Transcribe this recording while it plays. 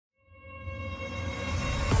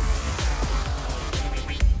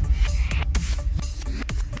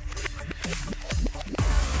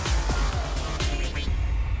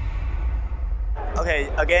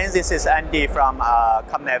Hi, again, this is Andy from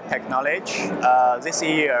ComNav Technology. This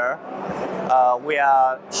year, we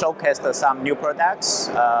are showcased some new products.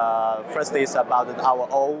 First is about our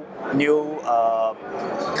all new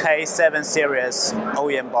K7-series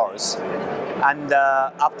OEM boards. And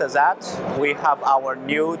after that, we have our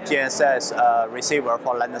new GNSS receiver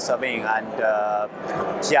for land surveying and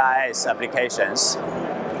GIS applications.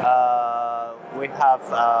 We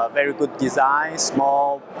have very good design,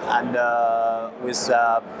 small and with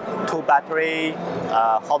 2 battery,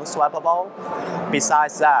 hot swappable.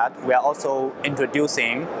 Besides that, we are also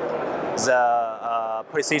introducing the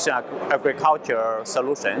precision agriculture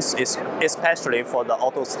solutions, especially for the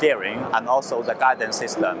auto steering and also the guidance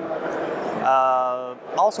system.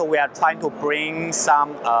 Also, we are trying to bring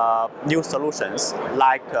some new solutions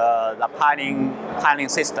like the piling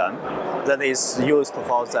system that is used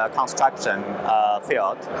for the construction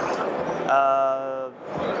field.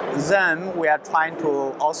 Then we are trying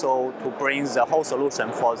to also bring the whole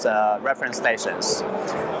solution for the reference stations,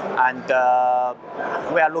 and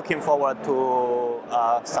we are looking forward to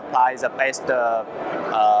supply the best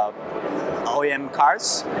OEM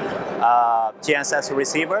cards, GNSS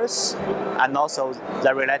receivers, and also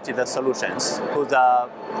the related solutions to the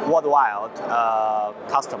worldwide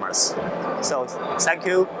customers. So thank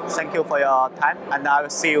you for your time, and I will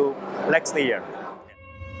see you next year.